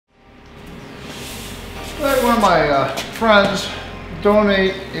I had one of my friends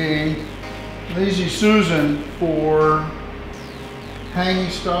donate a Lazy Susan for hanging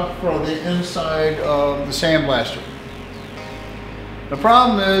stuff for the inside of the sandblaster. The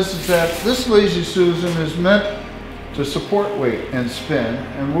problem is that this Lazy Susan is meant to support weight and spin,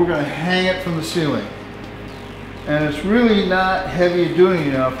 and we're going to hang it from the ceiling. And it's really not heavy duty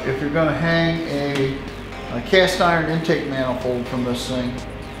enough if you're going to hang a cast iron intake manifold from this thing.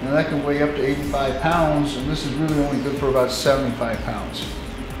 And that can weigh up to 85 pounds, and this is really only good for about 75 pounds.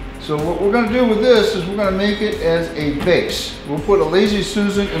 So what we're going to do with this is we're going to make it as a base. We'll put a Lazy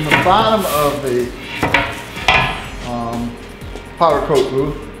Susan in the bottom of the powder coat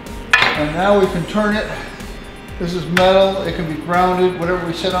roof, and now we can turn it. This is metal, it can be grounded, whatever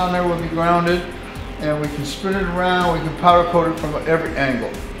we set on there will be grounded, and we can spin it around, we can powder coat it from every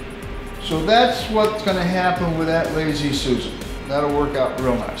angle. So that's what's going to happen with that Lazy Susan. That'll work out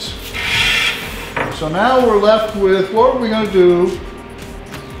real nice. So now we're left with what are we going to do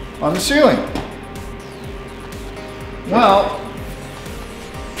on the ceiling? Well,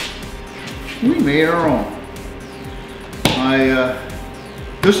 we made our own.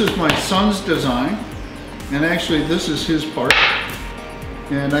 This is my son's design, and actually this is his part.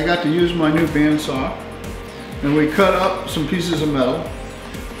 And I got to use my new bandsaw, and we cut up some pieces of metal.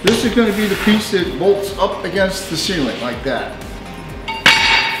 This is going to be the piece that bolts up against the ceiling like that.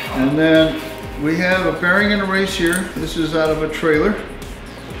 And then we have a bearing and a race here. This is out of a trailer.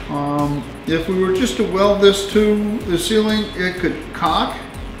 If we were just to weld this to the ceiling, it could cock.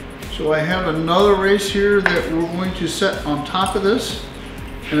 So I have another race here that we're going to set on top of this,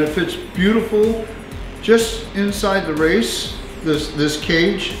 and it fits beautiful just inside the race. This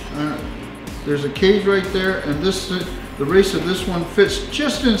cage. There's a cage right there, and the race of this one fits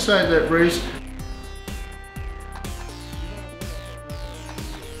just inside that race.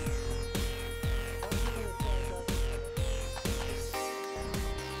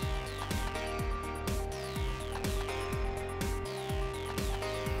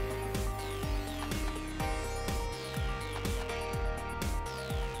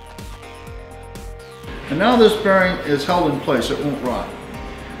 And now this bearing is held in place, it won't rot.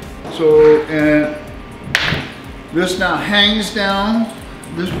 So, and this now hangs down.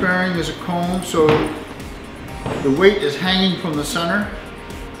 This bearing is a cone, so the weight is hanging from the center.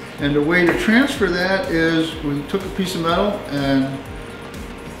 And the way to transfer that is we took a piece of metal and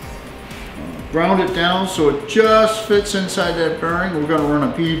ground it down so it just fits inside that bearing. We're going to run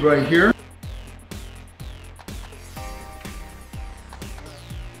a bead right here.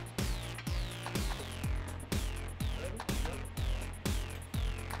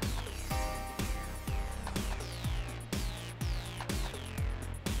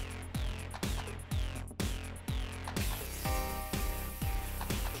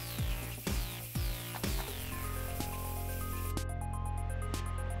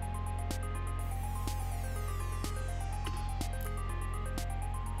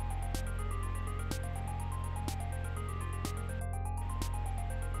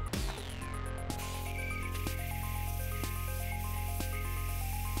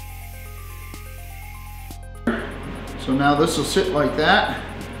 So now this will sit like that.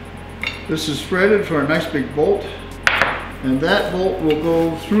 This is threaded for a nice big bolt, and that bolt will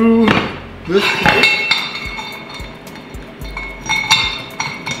go through this plate.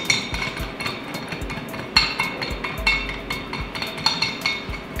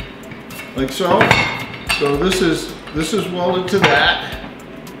 Like so. So this is welded to that.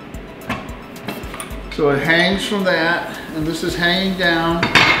 So it hangs from that, and this is hanging down.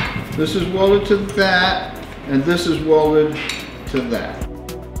 This is welded to that, and this is welded to that.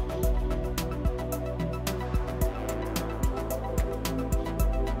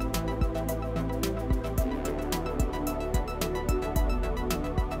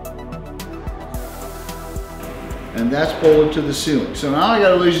 And that's bolted to the ceiling. So now I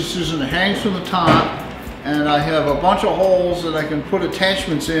got a Lazy Susan that hangs from the top, and I have a bunch of holes that I can put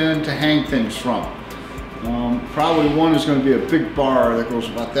attachments in to hang things from. Probably one is going to be a big bar that goes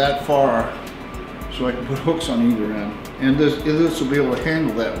about that far, so I can put hooks on either end. And this will be able to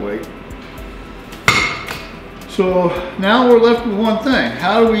handle that weight. So now we're left with one thing.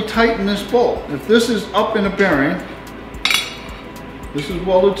 How do we tighten this bolt? If this is up in a bearing, this is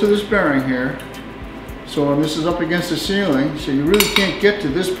welded to this bearing here. So and this is up against the ceiling, so you really can't get to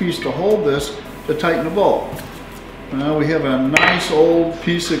this piece to hold this to tighten the bolt. Now we have a nice old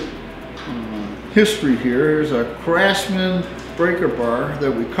piece of history here. Here's a Craftsman breaker bar that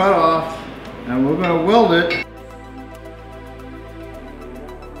we cut off, and we're going to weld it.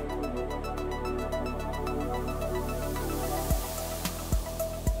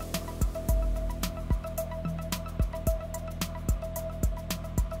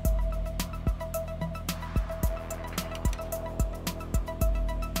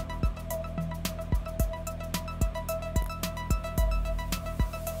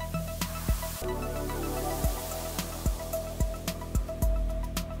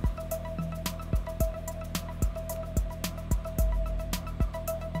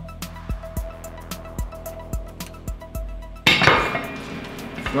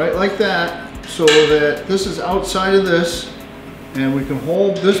 right like that, so that this is outside of this, and we can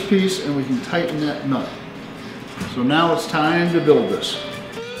hold this piece and we can tighten that nut. So now it's time to build this.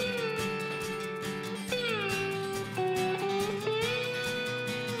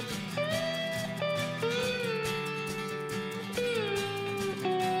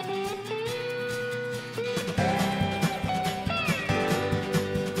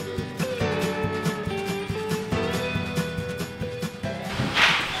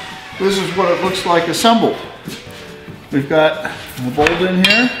 This is what it looks like assembled. We've got a bolt in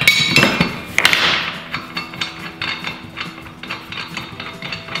here.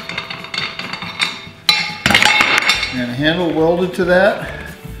 And a handle welded to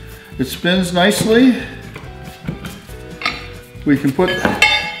that. It spins nicely. We can put a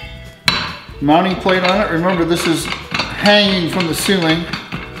mounting plate on it. Remember, this is hanging from the ceiling.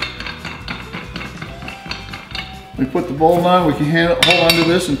 We put the bolt on, we can hold onto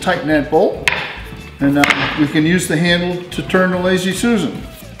this and tighten that bolt. And we can use the handle to turn the Lazy Susan.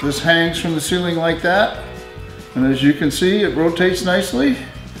 This hangs from the ceiling like that. And as you can see, it rotates nicely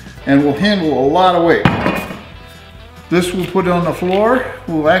and will handle a lot of weight. This we'll put on the floor.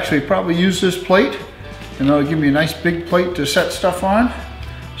 We'll actually probably use this plate, and that'll give me a nice big plate to set stuff on.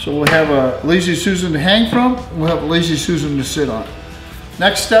 So we'll have a Lazy Susan to hang from, we'll have a Lazy Susan to sit on.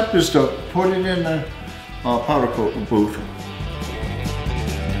 Next step is to put it in the powder coat booth.